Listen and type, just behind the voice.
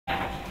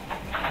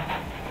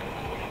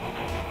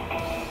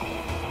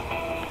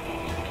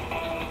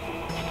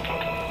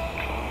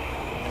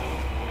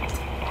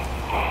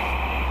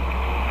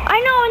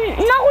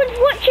one's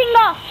watching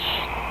us.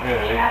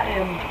 Really?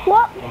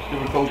 What? I'm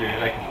still recording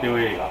and they can still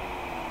hear you.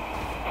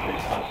 They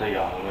just can't see you.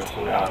 I'm going to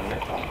sort it out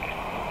next time.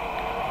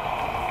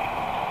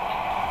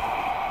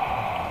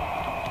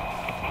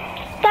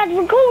 Dad,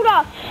 record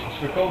us.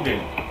 It's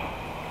recording.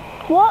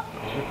 What?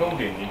 It's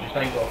recording. You just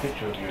ain't got a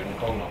picture of you in the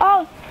corner.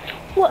 Oh,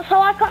 what? So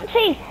I can't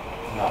see?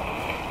 No.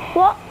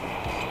 What?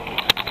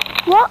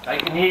 What? They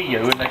can hear you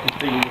and they can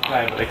see what you're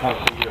playing, but they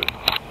can't see you.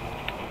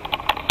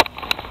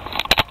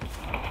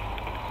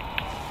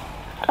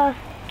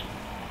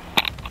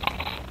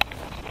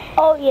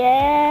 Oh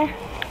yeah.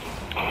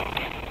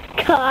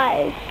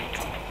 Guys.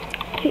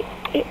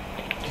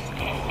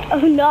 Oh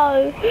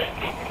no.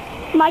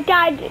 My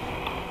dad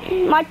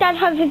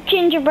has a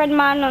gingerbread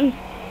man on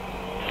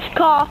his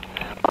car.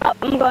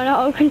 I'm going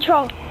out of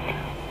control.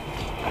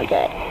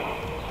 Okay.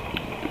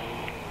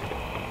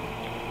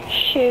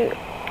 Shoot.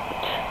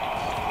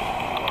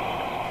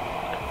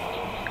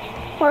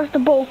 Where's the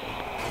ball?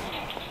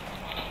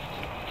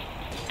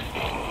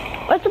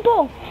 Where's the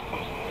ball?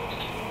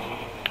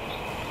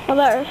 Oh,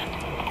 there it is.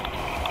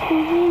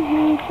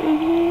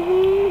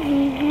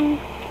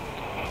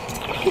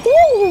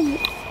 Ooh.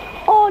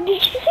 Oh,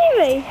 did you see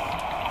me?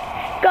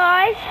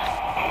 Guys,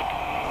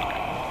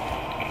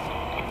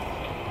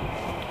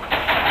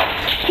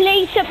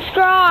 please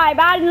subscribe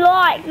and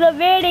like the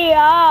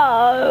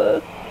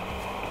video.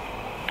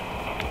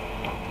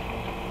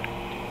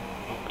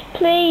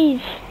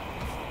 Please.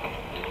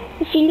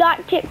 If you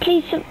liked it,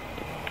 please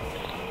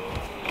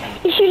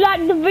if you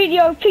like the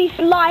video, please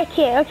like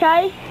it,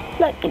 okay?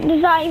 Like,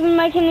 does that even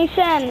make any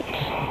sense?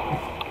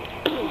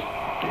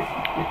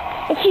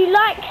 If you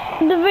like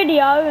the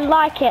video,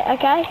 like it,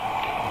 okay?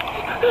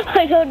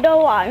 I don't know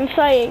what I'm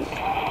saying.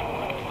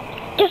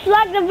 Just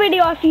like the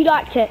video if you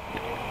liked it.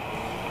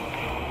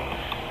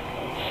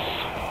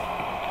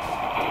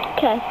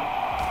 Okay.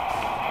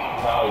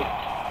 No.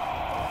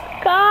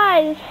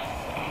 Guys.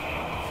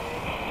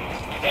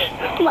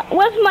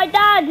 Where's my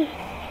dad?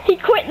 He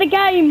quit the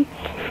game.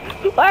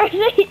 Where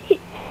is he?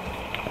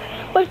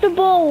 Where's the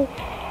ball?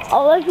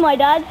 Oh, there's my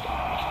dad.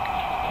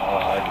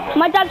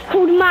 My dad's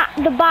called Matt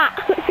the Bat.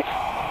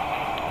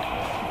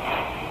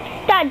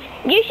 Dad,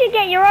 you should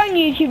get your own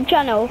YouTube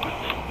channel.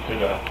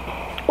 Should I?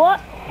 What?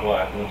 What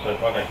happened so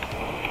funny?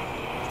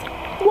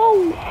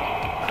 Whoa.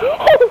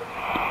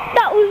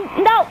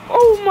 That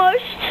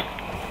almost.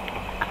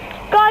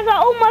 Guys, I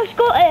almost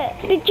got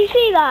it. Did you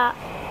see that?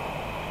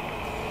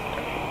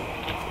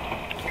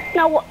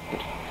 Now what?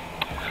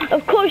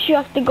 Of course you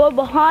have to go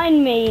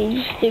behind me,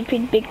 you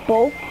stupid big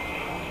ball.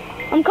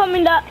 I'm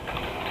coming up.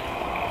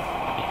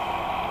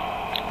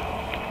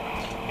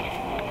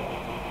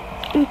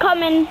 I'm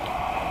coming.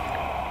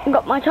 I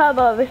got my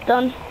turbo this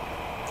done.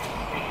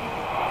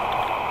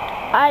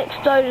 I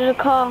exploded a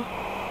car.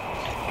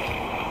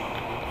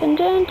 Dun,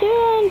 dun,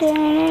 dun,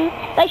 dun.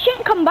 They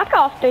shouldn't come back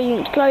after you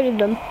exploded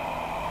them.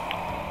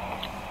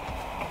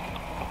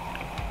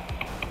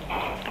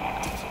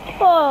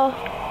 Oh.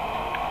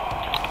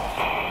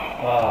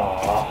 Oh.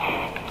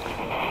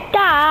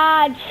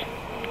 Dad!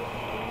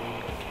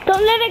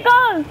 Don't let it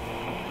go!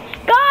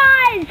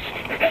 Guys!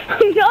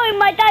 No,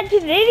 my dad's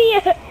an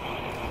idiot!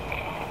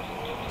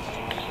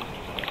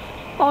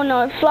 Oh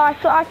no, fly,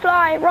 fly,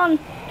 fly, run!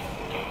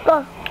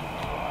 Go!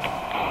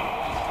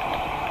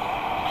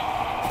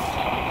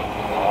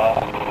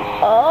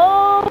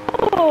 Oh!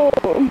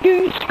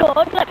 Goose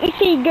God, let me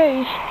see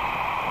Goose.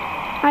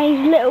 And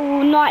his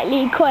little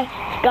nightly quests,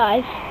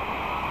 guys.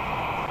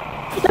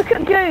 Look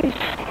at Goose!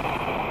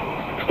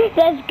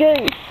 There's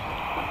Goose.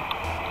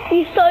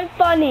 He's so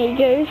funny,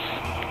 Goose.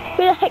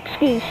 Who the heck's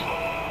Goose?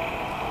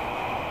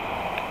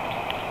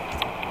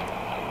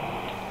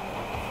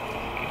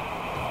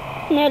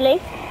 Nearly.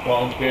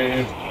 Well, I'm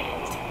getting.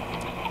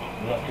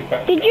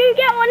 Did you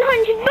get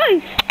 100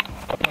 boosts?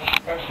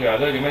 Actually, I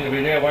don't. You're meant to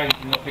be there waiting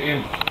to knock it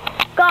in.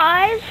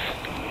 Guys,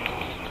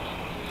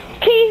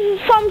 please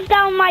thumbs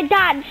down my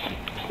dad's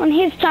on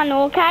his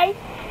channel, okay?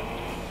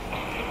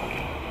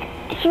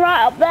 It's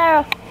right up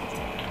there.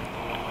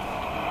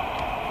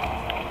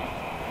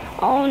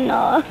 Oh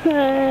no.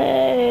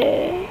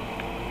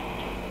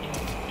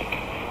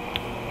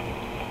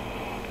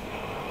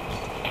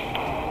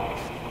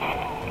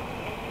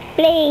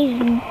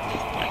 Please.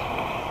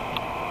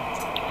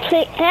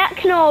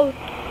 Heck no.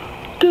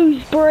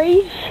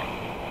 Gooseberries.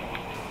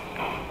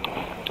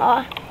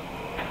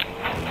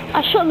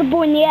 I shot the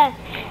ball in the air.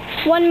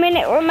 1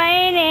 minute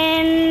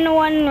remaining.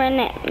 1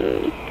 minute.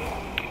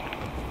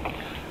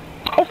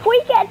 If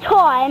we get a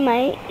tie,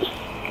 mate.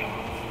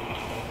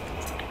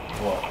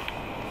 What?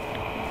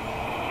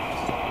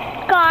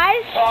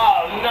 Guys.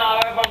 Oh no,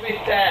 have I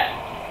missed that?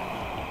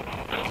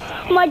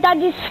 My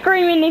dad is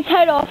screaming his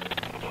head off.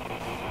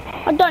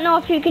 I don't know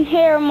if you can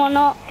hear him or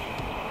not.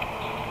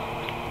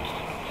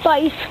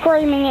 But he's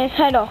screaming his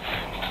head off.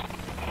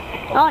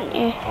 Aren't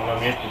you? I'm going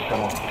to miss this,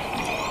 come on.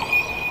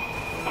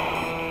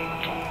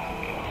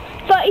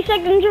 30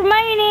 seconds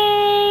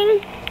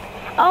remaining.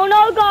 Oh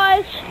no,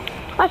 guys.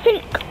 I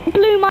think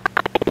blew my...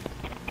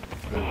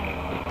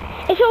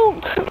 It's all...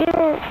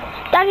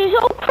 That is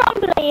all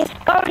crumbly. It's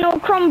going all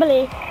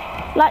crumbly.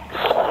 Like...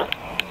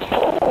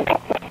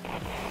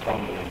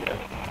 Crumbling, yeah.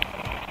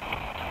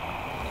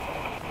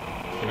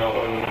 You know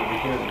what we're going to be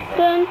doing?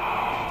 Dun,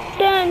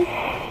 dun,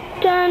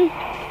 dun,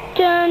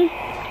 dun,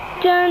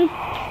 dun,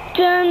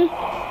 dun,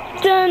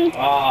 dun,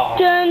 Ah.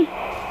 dun,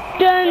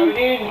 dun, Going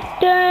in.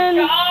 dun.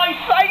 I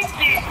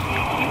saved it!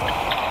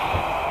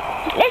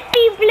 Let's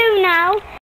be blue now.